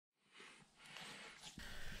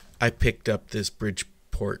I picked up this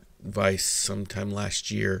Bridgeport Vise sometime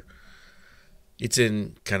last year. It's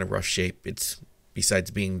in kind of rough shape. It's,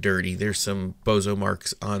 besides being dirty, there's some bozo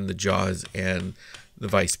marks on the jaws and the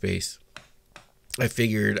vise base. I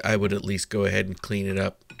figured I would at least go ahead and clean it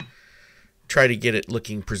up, try to get it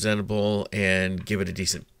looking presentable, and give it a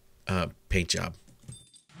decent paint job.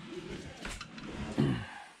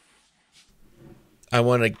 I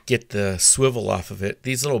want to get the swivel off of it.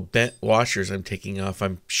 These little bent washers I'm taking off,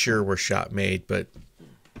 I'm sure were shop made, but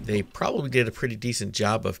they probably did a pretty decent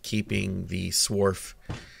job of keeping the swarf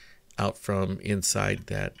out from inside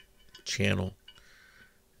that channel.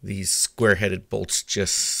 These square-headed bolts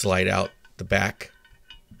just slide out the back.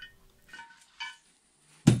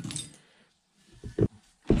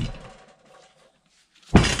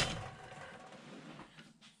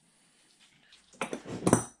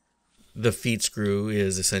 The feed screw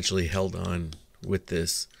is essentially held on with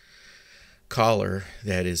this collar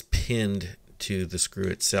that is pinned to the screw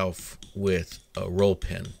itself with a roll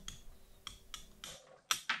pin.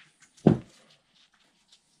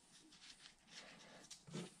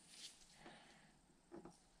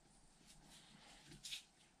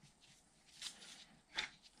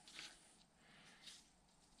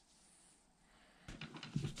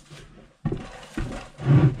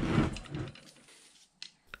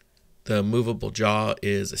 The movable jaw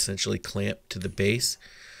is essentially clamped to the base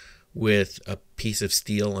with a piece of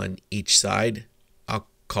steel on each side. I'll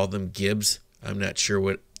call them gibs. I'm not sure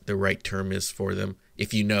what the right term is for them.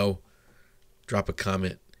 If you know, drop a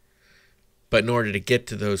comment. But in order to get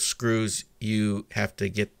to those screws, you have to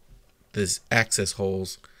get these access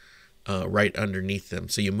holes right underneath them.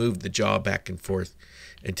 So you move the jaw back and forth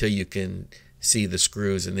until you can see the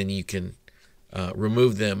screws, and then you can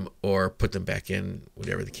remove them or put them back in,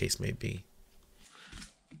 whatever the case may be.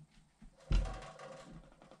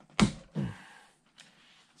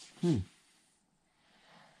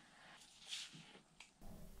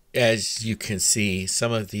 As you can see,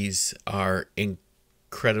 some of these are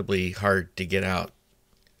incredibly hard to get out.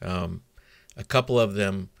 A couple of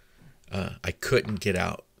them I couldn't get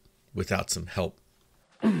out without some help.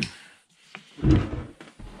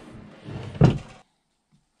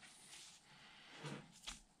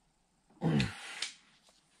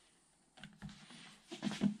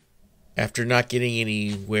 After not getting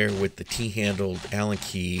anywhere with the T-handled Allen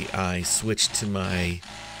key, I switched to my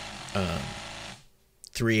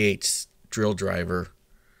 3/8 drill driver.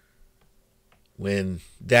 When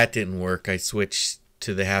that didn't work, I switched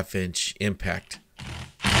to the 1/2-inch impact.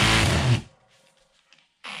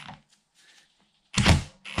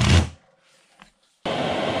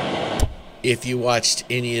 If you watched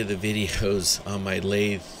any of the videos on my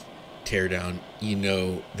lathe teardown, you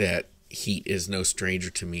know that heat is no stranger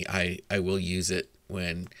to me. I will use it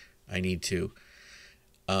when I need to.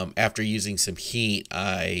 After using some heat,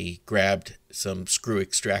 I grabbed some screw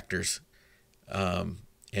extractors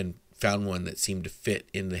and found one that seemed to fit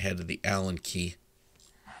in the head of the Allen key.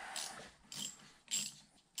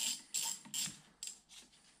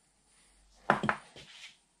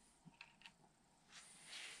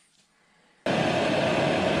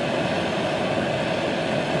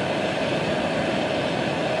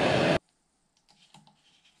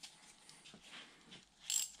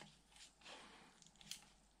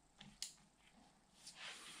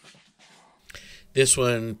 This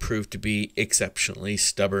one proved to be exceptionally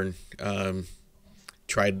stubborn.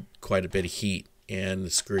 Tried quite a bit of heat and the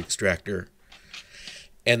screw extractor,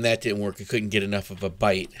 and that didn't work. I couldn't get enough of a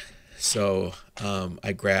bite. So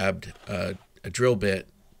I grabbed a drill bit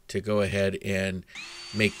to go ahead and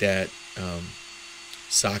make that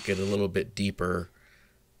socket a little bit deeper,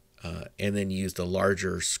 and then used a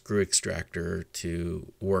larger screw extractor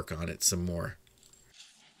to work on it some more.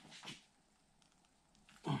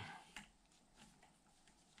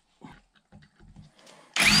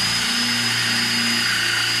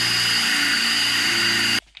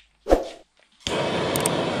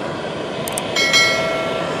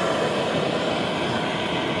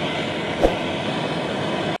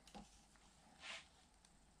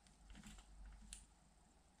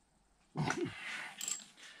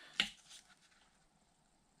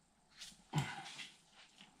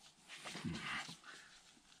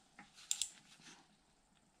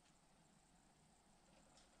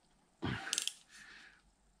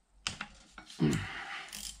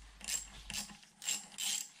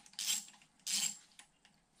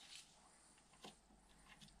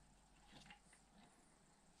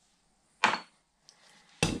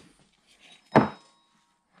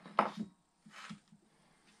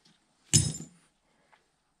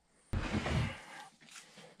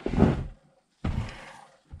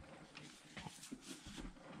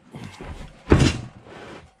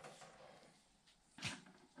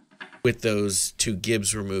 With those two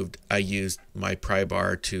gibs removed, I used my pry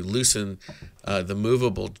bar to loosen the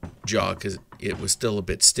movable jaw because it was still a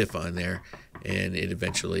bit stiff on there, and it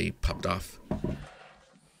eventually popped off.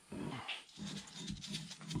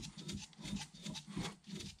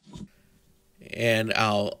 And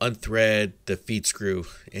I'll unthread the feed screw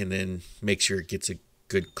and then make sure it gets a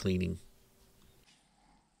good cleaning.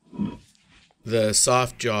 The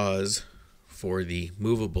soft jaws for the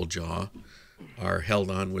movable jaw are held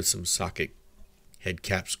on with some socket head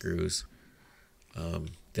cap screws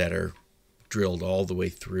that are drilled all the way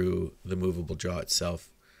through the movable jaw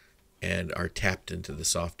itself and are tapped into the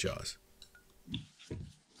soft jaws.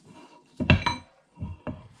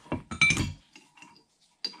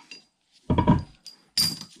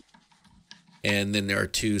 And then there are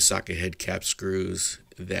two socket head cap screws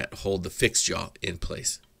that hold the fixed jaw in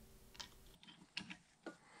place.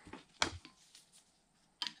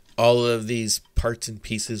 All of these parts and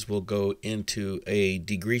pieces will go into a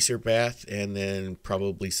degreaser bath and then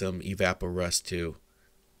probably some evapo-rust too.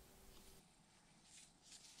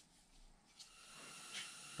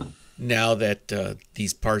 Now that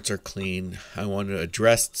these parts are clean, I want to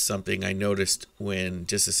address something I noticed when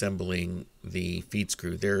disassembling the feed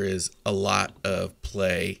screw. There is a lot of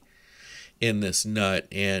play in this nut,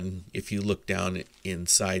 and if you look down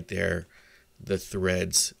inside there, the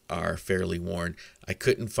threads are fairly worn. I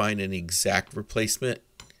couldn't find an exact replacement,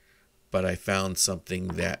 but I found something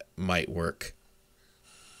that might work.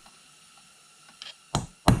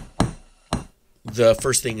 The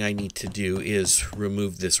first thing I need to do is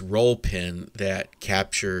remove this roll pin that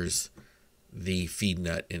captures the feed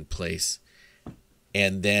nut in place,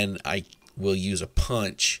 and then I will use a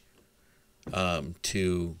punch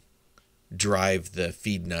to drive the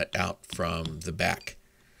feed nut out from the back.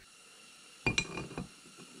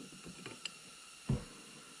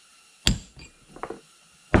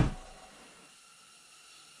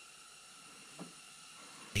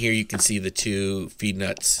 Here you can see the two feed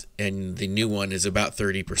nuts, and the new one is about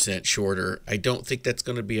 30% shorter. I don't think that's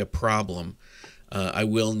going to be a problem. I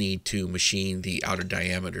will need to machine the outer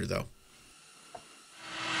diameter though.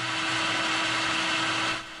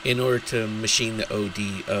 In order to machine the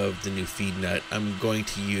OD of the new feed nut, I'm going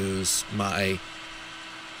to use my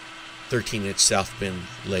 13-inch South Bend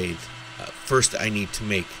lathe. First I need to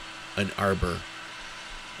make an arbor.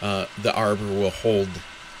 The arbor will hold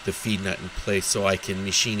the feed nut in place so I can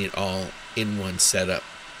machine it all in one setup,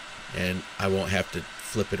 and I won't have to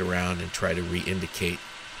flip it around and try to re-indicate.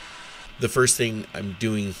 The first thing I'm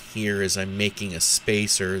doing here is I'm making a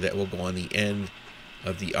spacer that will go on the end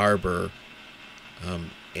of the arbor,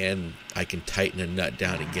 and I can tighten a nut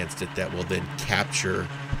down against it that will then capture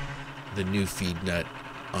the new feed nut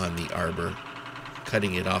on the arbor.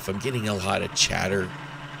 Cutting it off, I'm getting a lot of chatter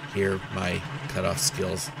here. My cutoff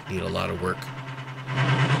skills need a lot of work.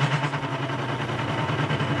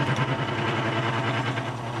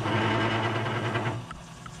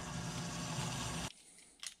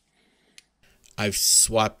 I've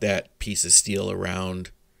swapped that piece of steel around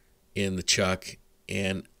in the chuck,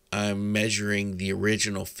 and I'm measuring the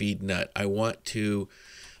original feed nut. I want to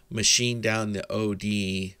machine down the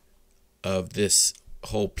OD of this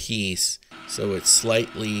whole piece so it's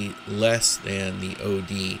slightly less than the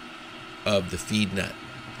OD of the feed nut.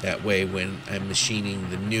 That way when I'm machining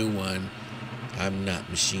the new one, I'm not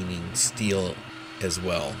machining steel as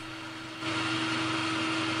well.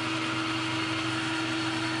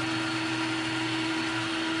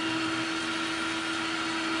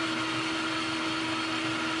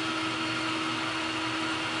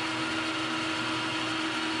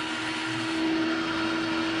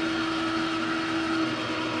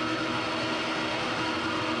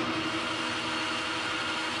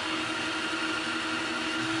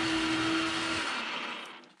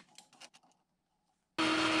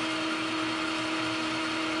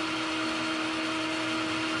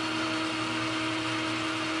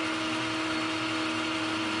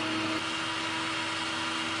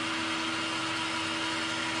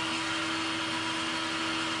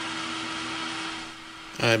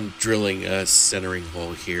 I'm drilling a centering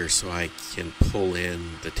hole here so I can pull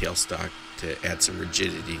in the tailstock to add some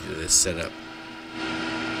rigidity to this setup.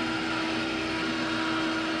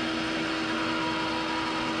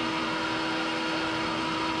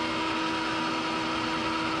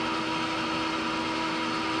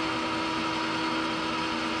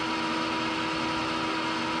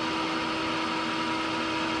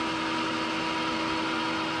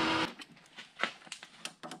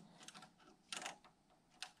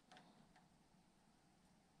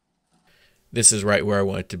 This is right where I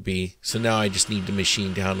want it to be. So now I just need to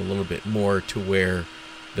machine down a little bit more to where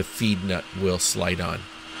the feed nut will slide on.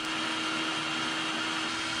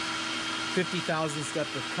 50 thousandths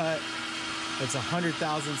depth of cut. It's 100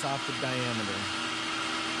 thousandths off the diameter.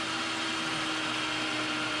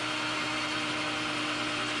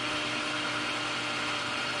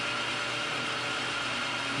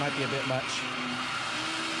 Might be a bit much.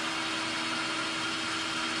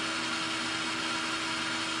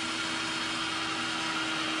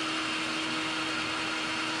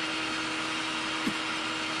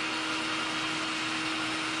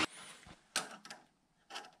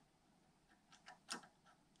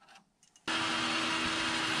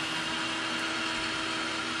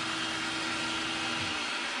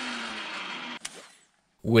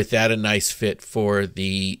 With that a nice fit for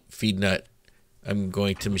the feed nut, I'm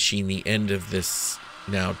going to machine the end of this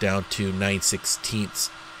now down to 9/16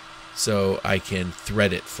 so I can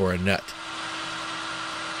thread it for a nut.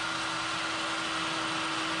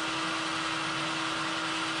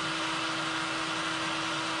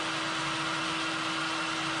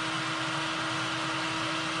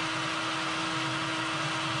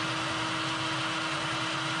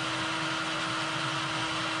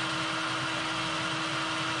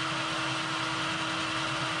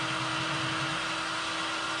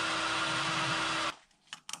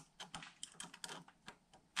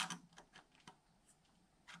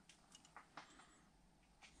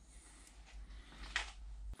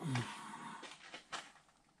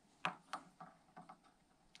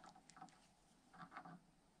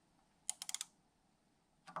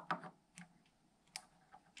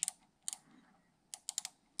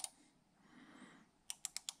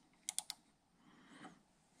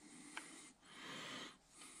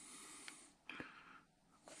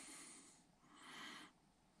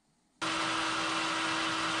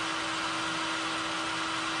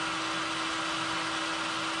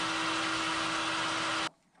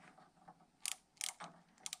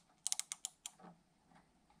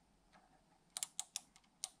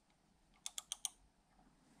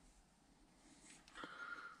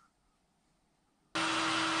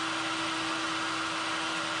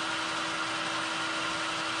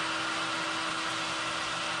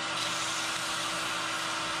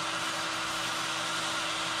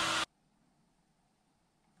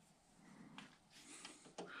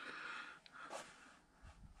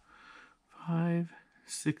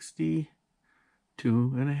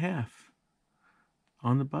 $562.5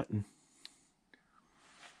 on the button.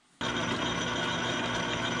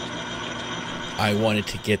 I wanted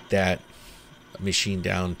to get that machine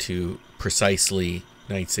down to precisely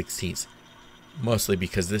 9/16, mostly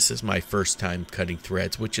because this is my first time cutting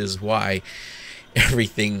threads, which is why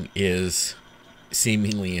everything is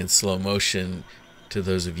seemingly in slow motion to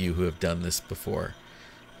those of you who have done this before.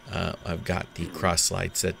 I've got the cross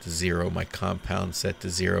slide set to 0, my compound set to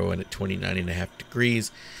 0 and at 29.5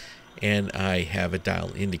 degrees, and I have a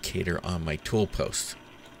dial indicator on my tool post.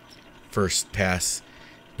 First pass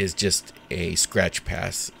is just a scratch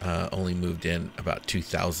pass, only moved in about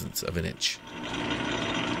 0.02 of an inch.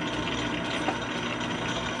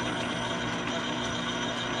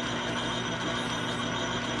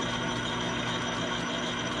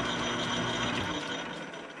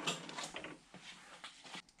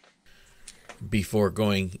 Before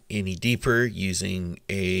going any deeper, using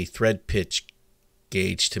a thread pitch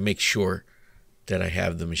gauge to make sure that I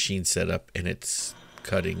have the machine set up and it's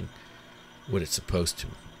cutting what it's supposed to.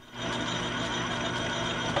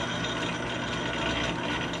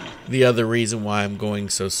 The other reason why I'm going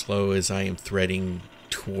so slow is I am threading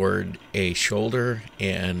toward a shoulder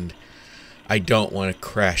and I don't want to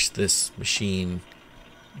crash this machine.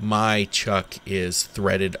 My chuck is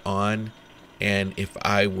threaded on, and if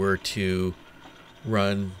I were to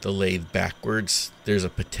run the lathe backwards, there's a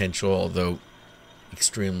potential, although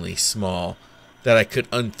extremely small, that I could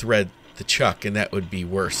unthread the chuck, and that would be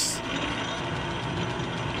worse.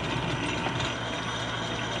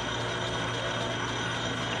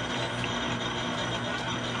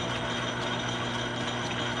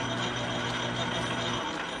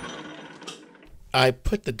 I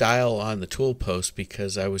put the dial on the tool post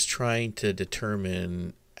because I was trying to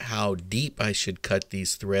determine how deep I should cut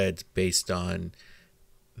these threads based on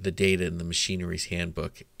the data in the machinery's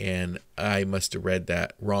handbook, and I must have read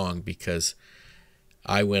that wrong because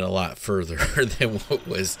I went a lot further than what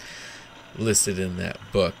was listed in that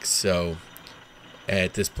book. So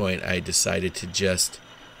at this point I decided to just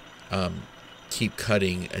keep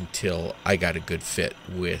cutting until I got a good fit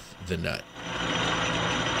with the nut.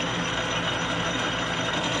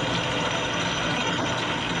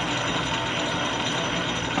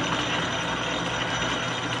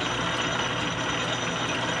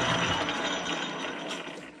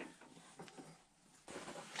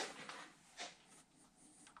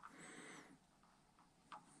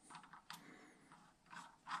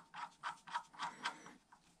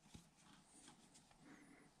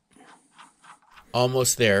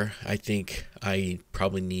 Almost there. I think I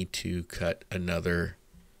probably need to cut another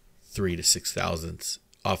 3 to 6 thousandths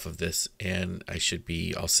off of this, and I should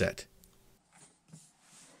be all set.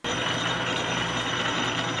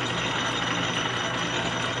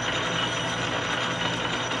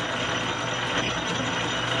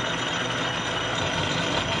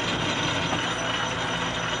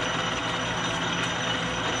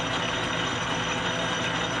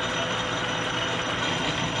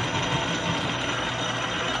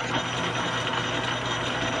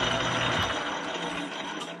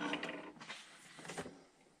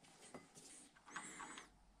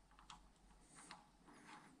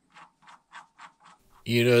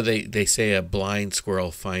 You know, they say a blind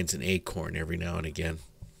squirrel finds an acorn every now and again.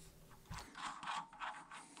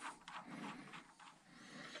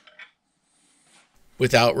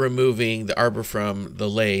 Without removing the arbor from the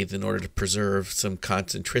lathe in order to preserve some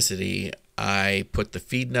concentricity, I put the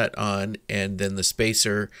feed nut on and then the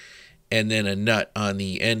spacer and then a nut on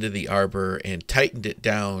the end of the arbor and tightened it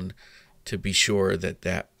down to be sure that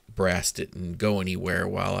that brass didn't go anywhere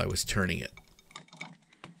while I was turning it.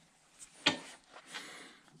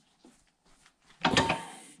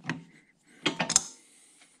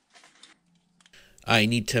 I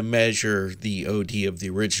need to measure the OD of the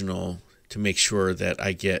original to make sure that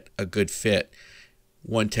I get a good fit.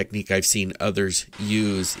 One technique I've seen others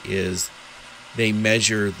use is they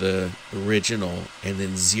measure the original and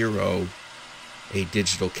then zero a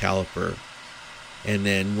digital caliper. And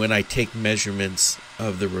then when I take measurements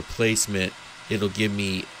of the replacement, it'll give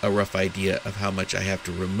me a rough idea of how much I have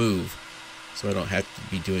to remove, so I don't have to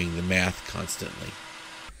be doing the math constantly.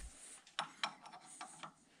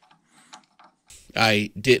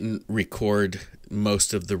 I didn't record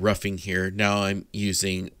most of the roughing here. Now I'm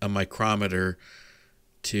using a micrometer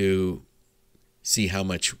to see how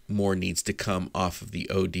much more needs to come off of the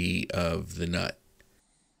OD of the nut.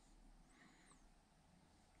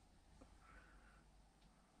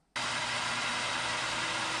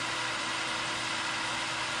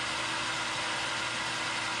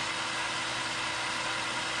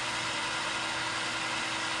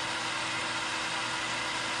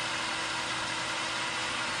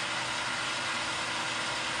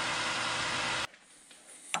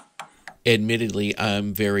 Admittedly,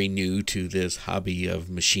 I'm very new to this hobby of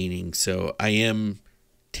machining, so I am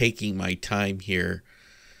taking my time here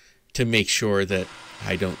to make sure that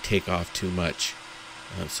I don't take off too much.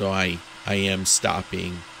 So I am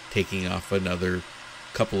stopping, taking off another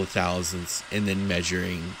couple of thousandths, and then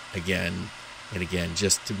measuring again and again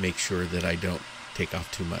just to make sure that I don't take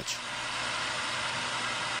off too much.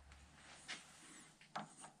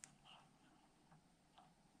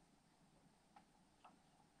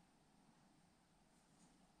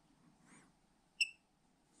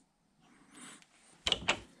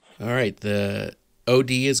 All right, the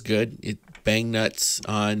OD is good. Bang nuts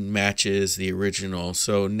on matches the original.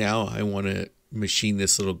 So now I want to machine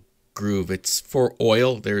this little groove. It's for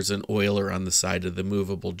oil. There's an oiler on the side of the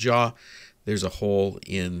movable jaw. There's a hole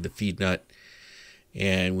in the feed nut.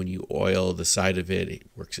 And when you oil the side of it, it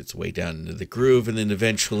works its way down into the groove and then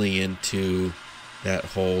eventually into that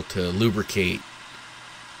hole to lubricate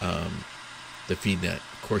the feed nut.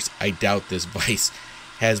 Of course, I doubt this vise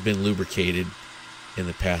has been lubricated in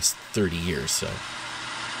the past 30 years. So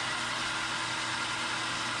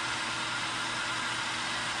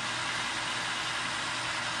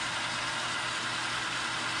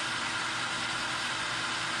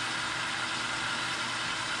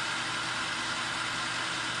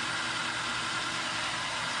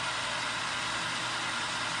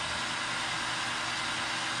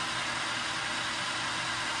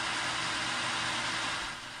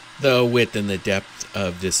the width and the depth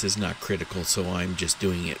of this is not critical, so I'm just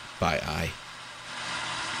doing it by eye.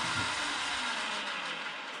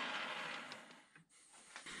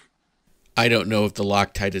 I don't know if the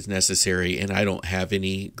Loctite is necessary, and I don't have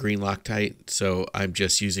any green Loctite, so I'm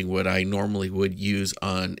just using what I normally would use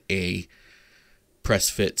on a press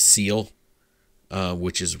fit seal,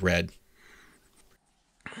 which is red.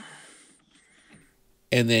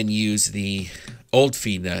 And then use the old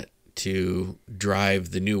feed nut to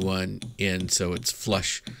drive the new one in so it's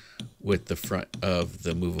flush with the front of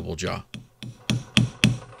the movable jaw.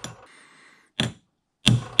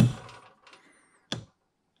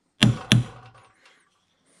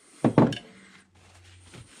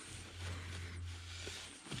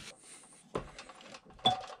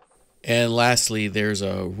 And lastly, there's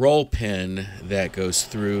a roll pin that goes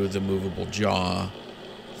through the movable jaw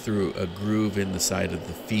through a groove in the side of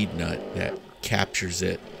the feed nut that captures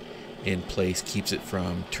it in place, keeps it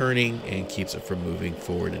from turning and keeps it from moving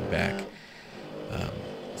forward and back.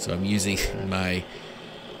 So I'm using my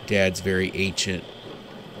dad's very ancient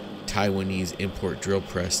Taiwanese import drill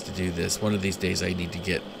press to do this. One of these days I need to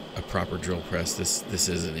get a proper drill press. This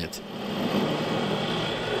isn't it.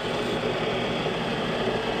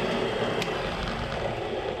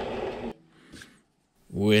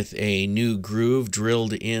 With a new groove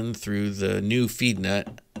drilled in through the new feed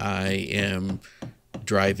nut, I am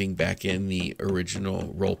driving back in the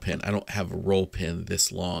original roll pin. I don't have a roll pin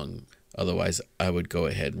this long, otherwise I would go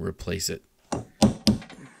ahead and replace it.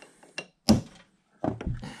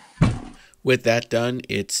 With that done,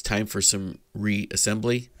 it's time for some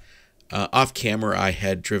reassembly. Off camera, I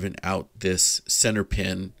had driven out this center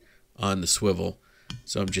pin on the swivel,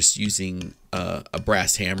 so I'm just using a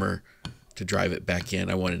brass hammer to drive it back in.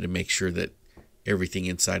 I wanted to make sure that everything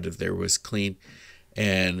inside of there was clean.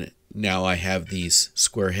 And now I have these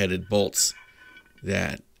square-headed bolts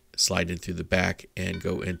that slide in through the back and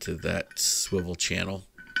go into that swivel channel.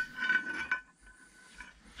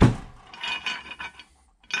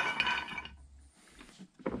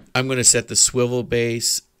 I'm going to set the swivel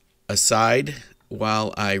base aside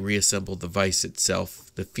while I reassemble the vise itself.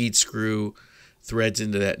 The feed screw threads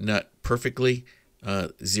into that nut perfectly,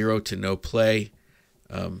 0 to no play.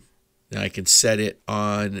 Now I can set it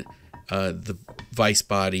on the vise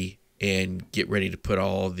body and get ready to put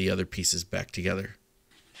all the other pieces back together.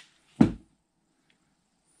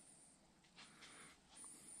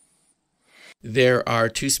 There are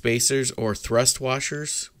 2 spacers or thrust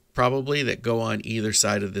washers probably that go on either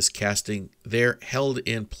side of this casting. They're held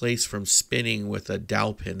in place from spinning with a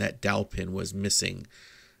dowel pin. That dowel pin was missing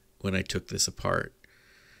when I took this apart.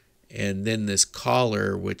 And then this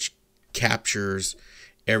collar, which captures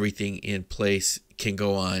everything in place, can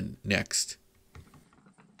go on next.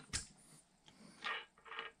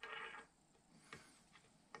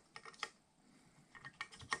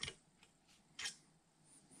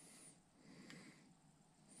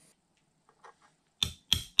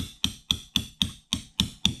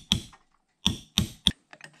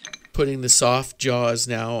 Putting the soft jaws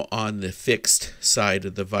now on the fixed side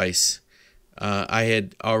of the vise. I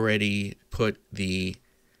had already put the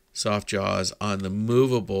soft jaws on the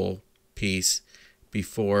movable piece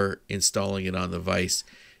before installing it on the vise.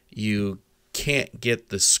 You can't get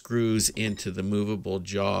the screws into the movable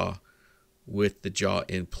jaw with the jaw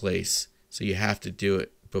in place, so you have to do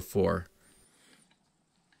it before.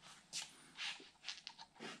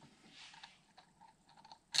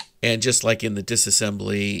 And just like in the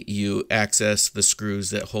disassembly, you access the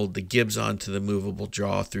screws that hold the gibs onto the movable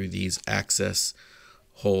jaw through these access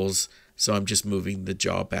holes. So I'm just moving the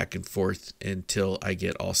jaw back and forth until I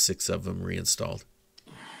get all 6 of them reinstalled.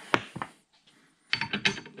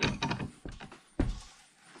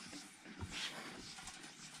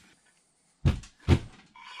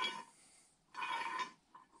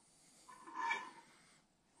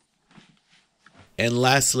 And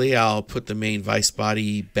lastly, I'll put the main vise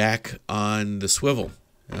body back on the swivel.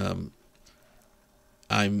 I'm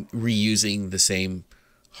reusing the same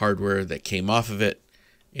hardware that came off of it.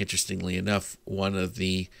 Interestingly enough, one of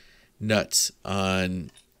the nuts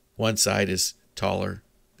on one side is taller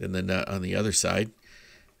than the nut on the other side.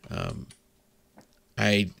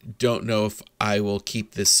 I don't know if I will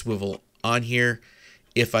keep this swivel on here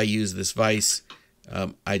if I use this vise.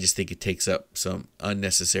 I just think it takes up some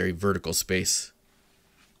unnecessary vertical space.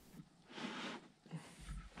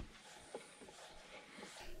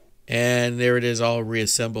 And there it is, all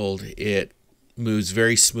reassembled. It moves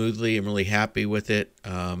very smoothly. I'm really happy with it.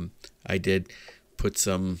 I did put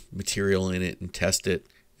some material in it and test it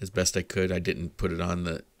as best I could. I didn't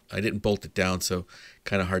bolt it down, so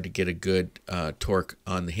kind of hard to get a good torque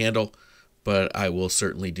on the handle, but I will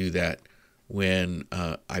certainly do that when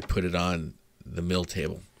I put it on the mill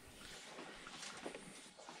table.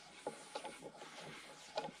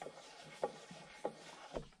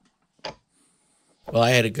 Well,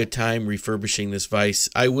 I had a good time refurbishing this vise.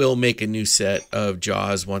 I will make a new set of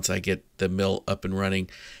jaws once I get the mill up and running.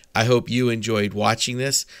 I hope you enjoyed watching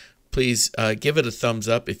this. Please give it a thumbs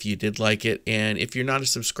up if you did like it. And if you're not a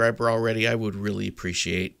subscriber already, I would really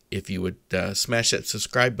appreciate if you would smash that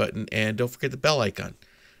subscribe button and don't forget the bell icon.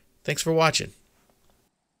 Thanks for watching.